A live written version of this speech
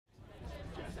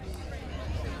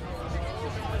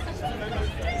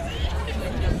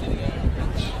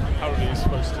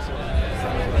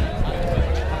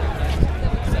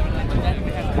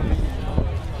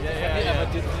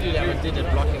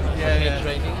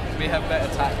We have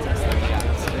better tactics than that.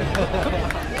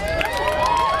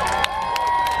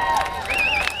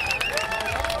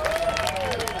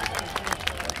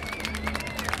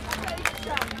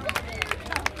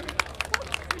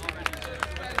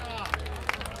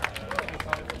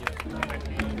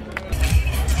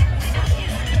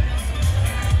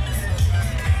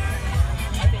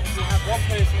 One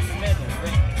person in the middle,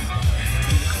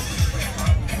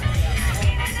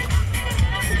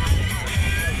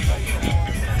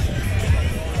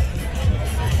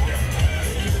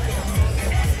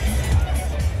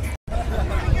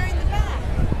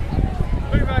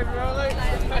 move over, Rolly.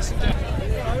 Passenger.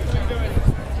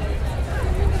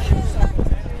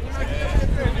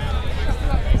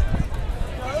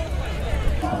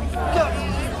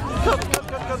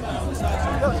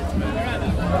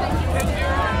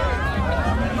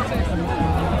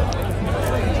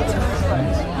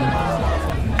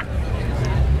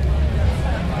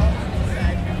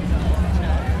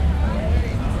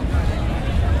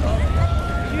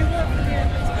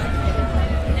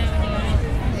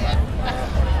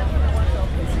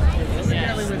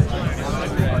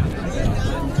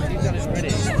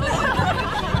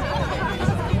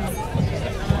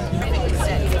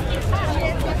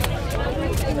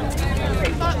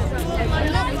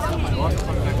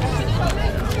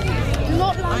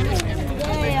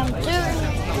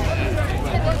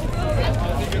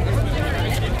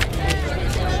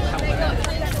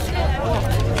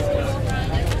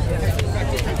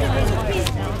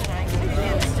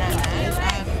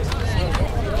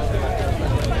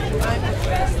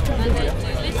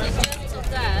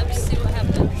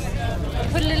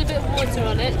 Put a little bit of water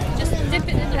on it, just dip it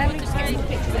in the water very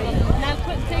quickly. Now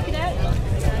take it out.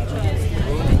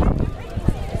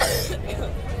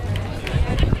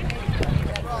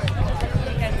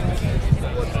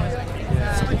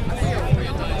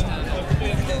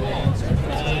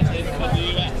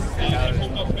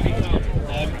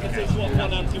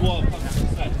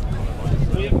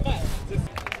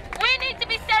 We need to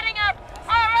be setting up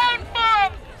our own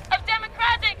forms of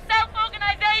democratic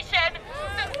self-organisation.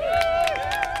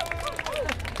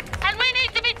 And we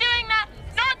need to be doing that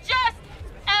not just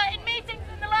in meetings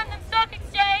in the London Stock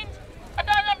Exchange,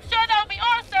 although I'm sure that will be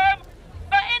awesome,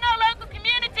 but in our local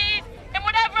communities, in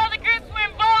whatever other groups we're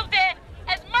involved in,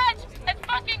 as much as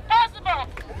fucking possible.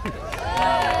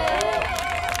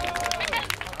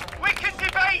 We can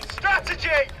debate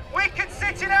strategy. We can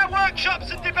sit in our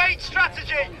workshops and debate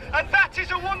strategy, and that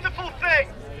is a wonderful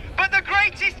thing. But the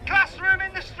greatest classroom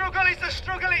in the struggle is the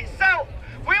struggle itself.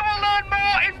 We will learn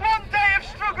more in one day of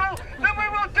struggle than we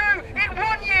will do in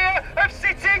 1 year of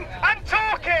sitting and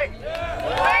talking.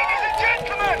 Ladies and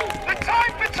gentlemen, the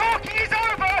time for talking is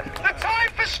over. The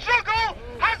time for struggle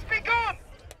has begun.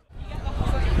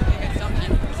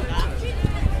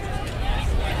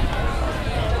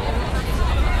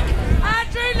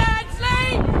 Andrew Lansley!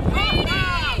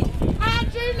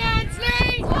 Andrew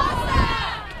Lansley!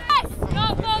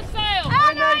 Not for sale!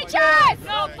 NHS!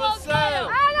 Not for sale!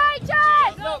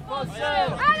 NHS! Not for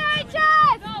sale!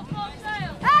 NHS! Not for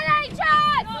sale!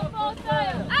 NHS! Not for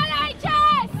sale!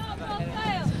 NHS! Not for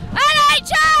sale!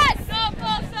 NHS! Not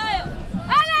for sale!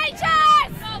 NHS!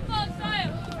 Not for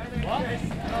sale! What?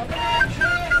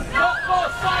 Not for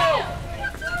sale!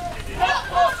 Not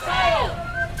for sale!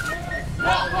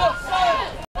 Not for sale!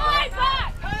 Fight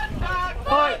back!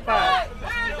 Fight back!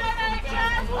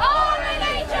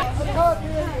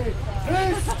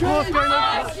 Who's NHS? Our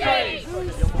NHS!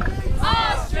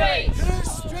 Our streets! Our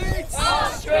streets! Our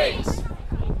streets!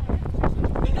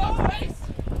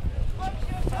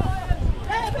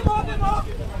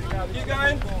 You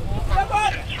going?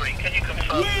 Can you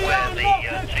confirm where the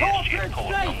CSG is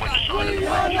called and which side of the We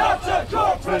are not a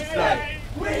corporate state!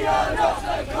 We are not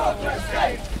a corporate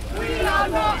state! We are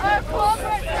not a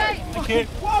corporate state! Thank you.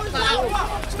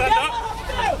 Stand up!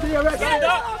 Stand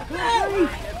up!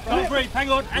 Don't breathe. Hang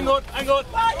on. Thank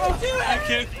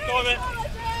you. Go on then.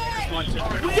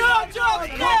 Your job,